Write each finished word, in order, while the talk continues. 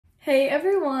Hey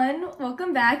everyone,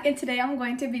 welcome back, and today I'm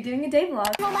going to be doing a day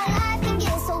vlog.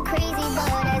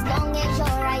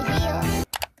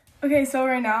 Okay, so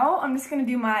right now I'm just gonna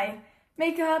do my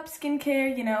makeup,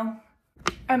 skincare, you know.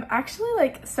 I'm actually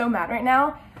like so mad right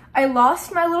now. I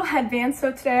lost my little headband,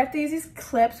 so today I have to use these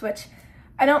clips, which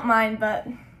I don't mind, but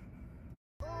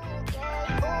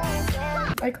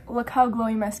like look how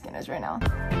glowy my skin is right now.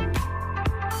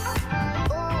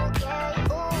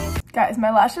 Guys, my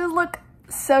lashes look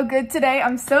so good today.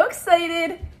 I'm so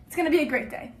excited. It's gonna be a great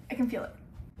day. I can feel it.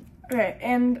 Okay,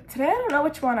 and today I don't know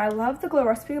which one. I love the Glow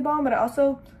Recipe Balm, but I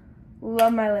also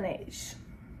love my Laneige.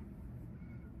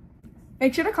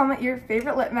 Make sure to comment your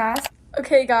favorite lip mask.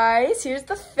 Okay guys, here's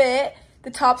the fit.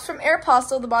 The top's from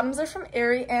Aeropostale, the bottoms are from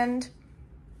Aerie, and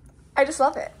I just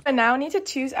love it. And now I need to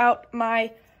choose out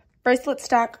my bracelet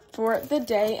stack for the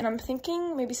day, and I'm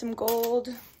thinking maybe some gold.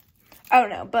 I don't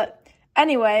know, but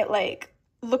anyway, like,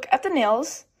 look at the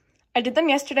nails. I did them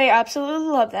yesterday. I absolutely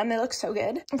love them. They look so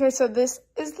good. Okay, so this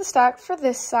is the stack for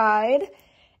this side.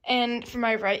 And for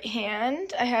my right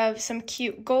hand, I have some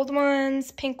cute gold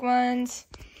ones, pink ones.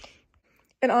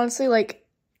 And honestly, like,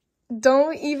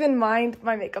 don't even mind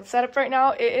my makeup setup right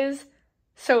now. It is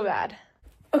so bad.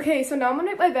 Okay, so now I'm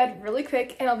gonna make my bed really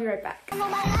quick and I'll be right back.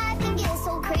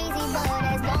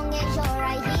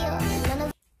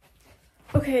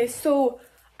 Okay, so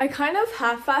I kind of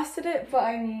half-fasted it, but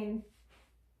I mean,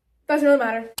 doesn't really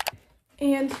matter.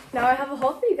 And now I have a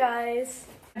haul for you guys.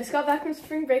 I just got back from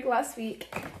spring break last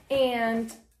week,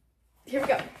 and here we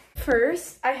go.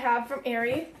 First, I have from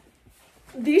Aerie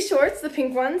these shorts, the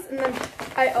pink ones, and then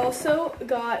I also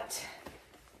got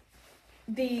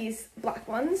these black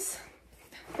ones.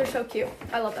 They're so cute.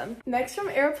 I love them. Next, from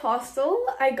Aeropostale,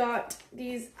 I got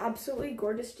these absolutely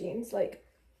gorgeous jeans. Like,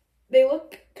 they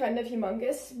look kind of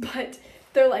humongous, but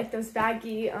they're like those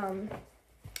baggy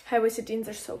high-waisted jeans.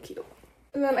 Are so cute.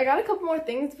 And then I got a couple more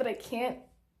things, but I can't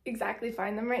exactly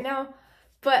find them right now.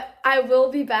 But I will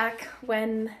be back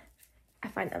when I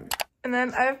find them. And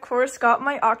then I, of course, got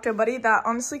my Octo Buddy that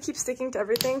honestly keeps sticking to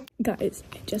everything. Guys,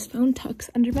 I just found Tux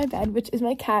under my bed, which is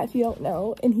my cat if you don't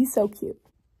know, and he's so cute.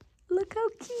 Look how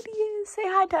cute he is. Say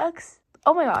hi, Tux.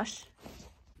 Oh my gosh.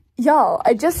 Y'all,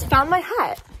 I just found my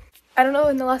hat. I don't know,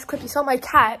 in the last clip you saw my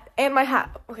cat and my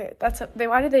hat. Okay,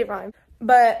 why did they rhyme?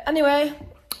 But anyway,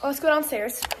 let's go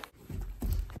downstairs.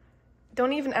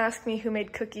 Don't even ask me who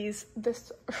made cookies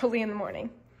this early in the morning.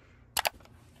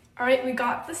 All right, we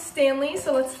got the Stanley,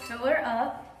 so let's fill her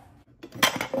up.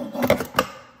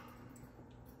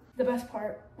 The best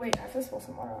part, wait, I have to spill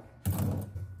some more up.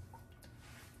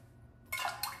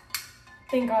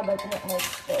 Thank God that didn't like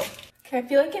spill. Okay, I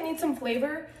feel like it needs some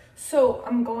flavor, so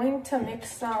I'm going to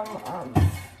mix some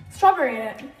strawberry in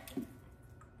it.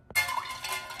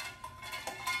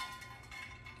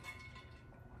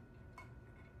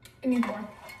 I need more.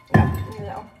 Yeah,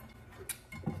 no.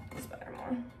 It's better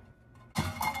more.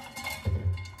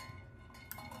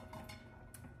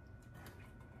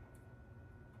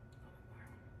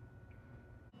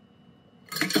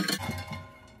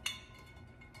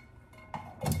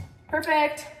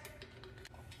 Perfect.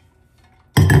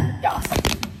 Yes.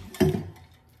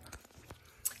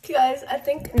 Okay guys, I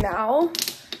think now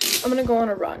I'm gonna go on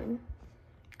a run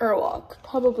or a walk,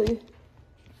 probably.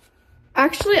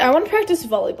 Actually, I want to practice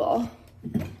volleyball.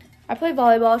 I play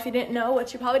volleyball if you didn't know,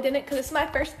 which you probably didn't because this is my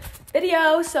first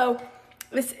video. So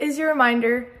this is your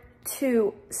reminder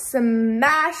to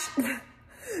smash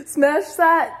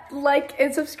that like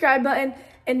and subscribe button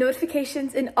and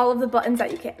notifications and all of the buttons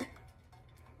that you can.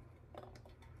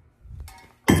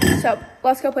 So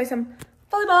let's go play some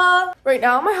volleyball. Right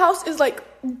now my house is like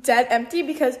dead empty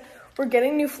because we're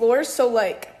getting new floors, so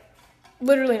like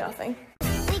literally nothing.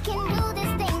 We can do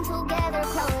this thing together.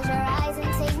 Close your eyes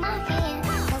and take my hand.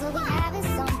 'Cause what we have is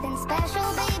something special,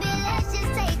 baby. Let's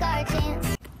just take our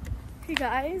chance. Hey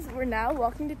guys, we're now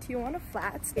walking to Tijuana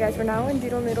Flats. Guys, we're now in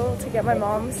Doodle Noodle to get my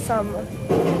mom some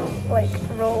like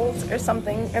rolls or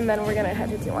something, and then we're gonna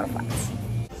head to Tijuana Flats.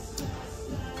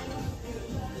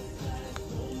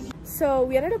 So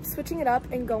we ended up switching it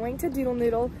up and going to Doodle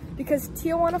Noodle because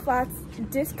Tijuana Flats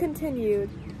discontinued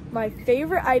my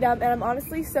favorite item, and I'm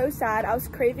honestly so sad. I was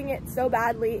craving it so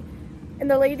badly, and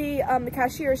the lady, the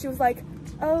cashier, she was like,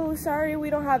 "Oh, sorry, we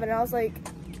don't have it." And I was like,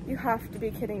 "You have to be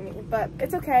kidding me," but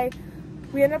it's okay.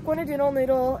 We ended up going to Doodle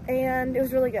Noodle, and it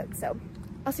was really good. So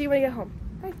I'll see you when I get home.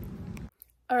 Bye.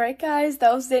 All right, guys,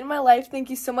 that was the day in my life.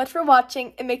 Thank you so much for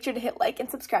watching, and make sure to hit like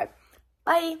and subscribe.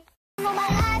 Bye. My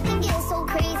life can get so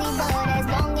crazy, but as